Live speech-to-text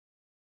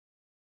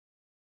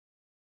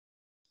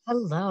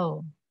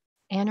Hello,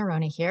 Anna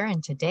Rona here,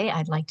 and today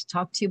I'd like to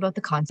talk to you about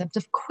the concept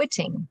of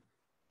quitting.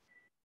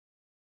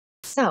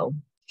 So,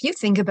 if you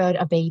think about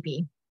a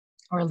baby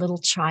or a little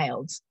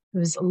child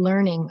who's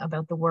learning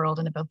about the world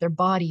and about their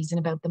bodies and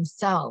about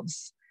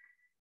themselves,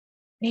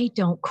 they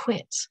don't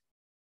quit.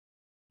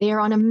 They are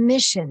on a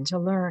mission to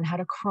learn how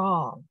to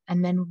crawl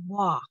and then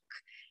walk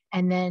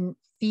and then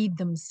feed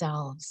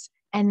themselves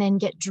and then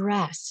get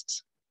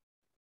dressed.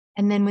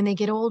 And then when they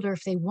get older,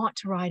 if they want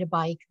to ride a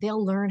bike,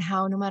 they'll learn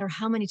how, no matter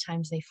how many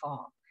times they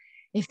fall.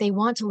 If they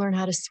want to learn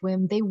how to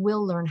swim, they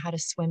will learn how to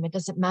swim. It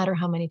doesn't matter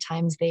how many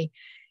times they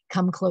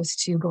come close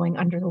to going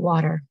under the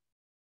water.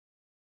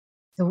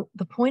 So,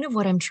 the point of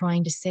what I'm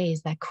trying to say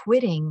is that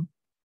quitting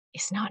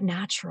is not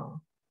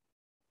natural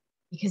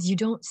because you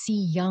don't see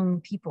young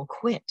people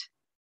quit.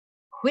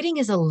 Quitting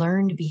is a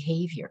learned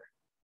behavior.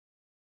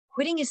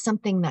 Quitting is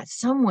something that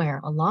somewhere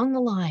along the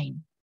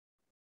line,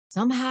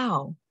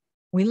 somehow,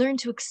 we learn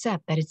to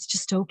accept that it's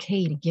just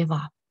okay to give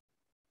up.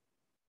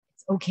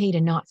 It's okay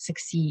to not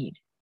succeed.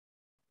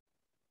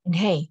 And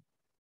hey,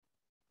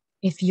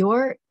 if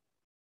you're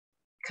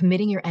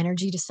committing your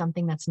energy to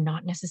something that's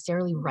not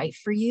necessarily right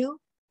for you,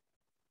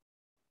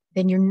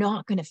 then you're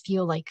not going to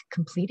feel like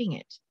completing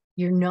it.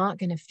 You're not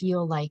going to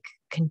feel like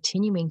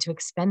continuing to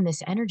expend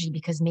this energy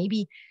because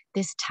maybe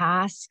this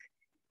task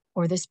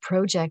or this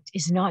project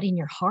is not in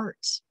your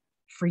heart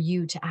for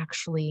you to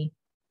actually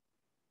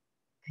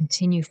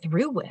continue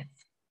through with.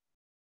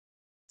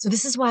 So,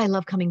 this is why I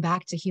love coming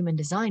back to human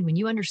design. When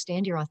you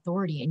understand your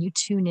authority and you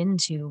tune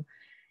into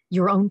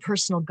your own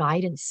personal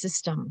guidance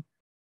system,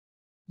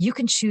 you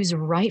can choose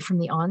right from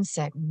the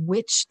onset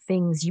which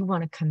things you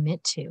want to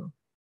commit to,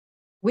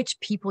 which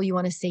people you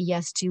want to say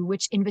yes to,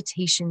 which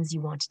invitations you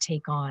want to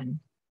take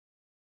on.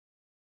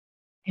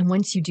 And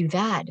once you do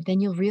that, then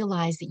you'll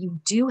realize that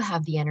you do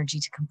have the energy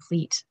to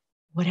complete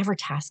whatever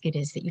task it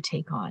is that you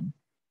take on.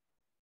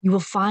 You will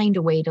find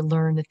a way to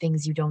learn the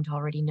things you don't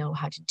already know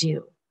how to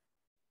do,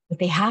 but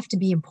they have to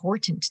be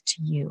important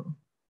to you.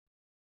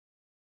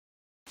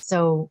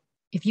 So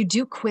if you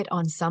do quit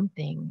on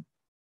something,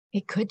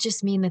 it could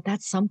just mean that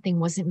that something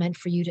wasn't meant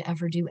for you to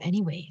ever do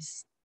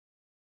anyways.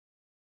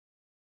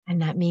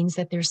 And that means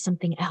that there's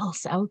something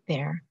else out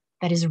there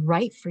that is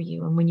right for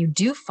you. And when you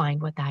do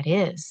find what that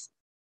is,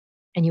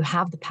 and you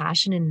have the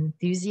passion and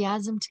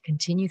enthusiasm to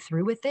continue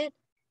through with it,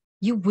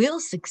 you will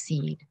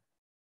succeed.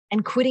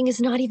 And quitting is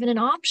not even an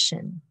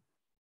option.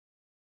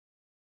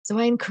 So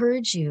I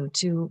encourage you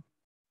to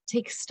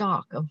take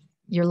stock of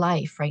your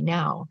life right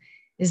now.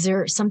 Is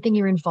there something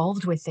you're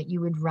involved with that you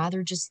would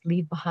rather just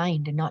leave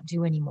behind and not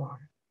do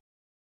anymore?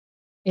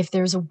 If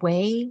there's a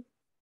way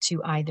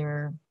to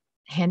either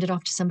hand it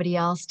off to somebody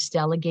else, to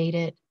delegate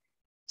it,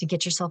 to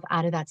get yourself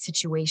out of that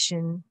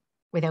situation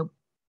without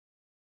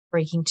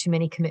breaking too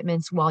many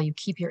commitments while you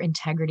keep your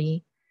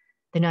integrity,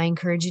 then I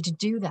encourage you to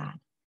do that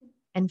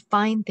and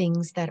find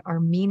things that are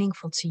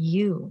meaningful to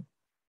you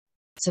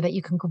so that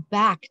you can go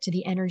back to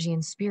the energy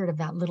and spirit of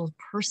that little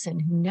person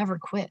who never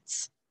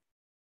quits,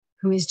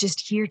 who is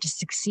just here to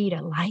succeed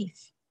at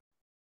life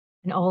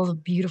and all the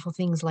beautiful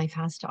things life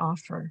has to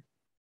offer.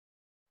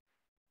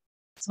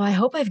 So I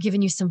hope I've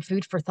given you some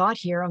food for thought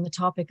here on the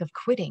topic of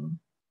quitting.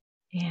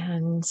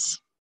 And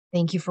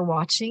thank you for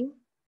watching.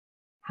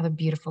 Have a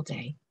beautiful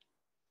day.